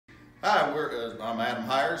Hi, I'm Adam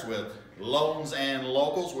Hires with Loans and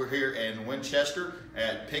Locals. We're here in Winchester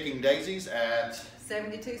at Pickin Daisies at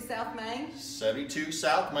 72 South Main. 72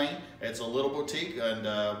 South Main. It's a little boutique, and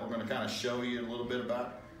we're going to kind of show you a little bit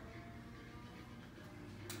about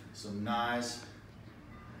some nice.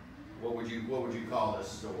 What would you call this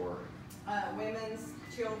store? Women's,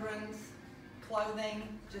 children's clothing,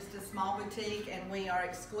 just a small boutique, and we are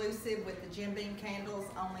exclusive with the Jim Beam candles,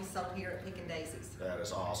 only sold here at Pickin Daisies. That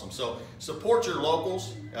is awesome. So support your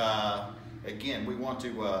locals. Again, we want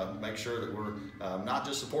to make sure that we're not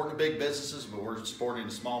just supporting the big businesses, but we're supporting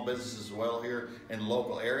the small businesses as well here in the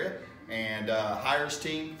local area. And hires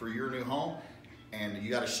team for your new home. And you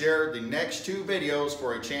got to share the next two videos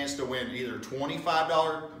for a chance to win either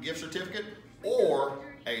 $25 gift certificate or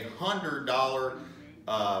a $100.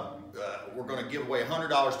 We're going to give away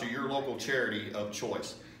 $100 to your local charity of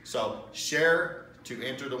choice. So share to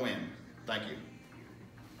enter the win. Thank you.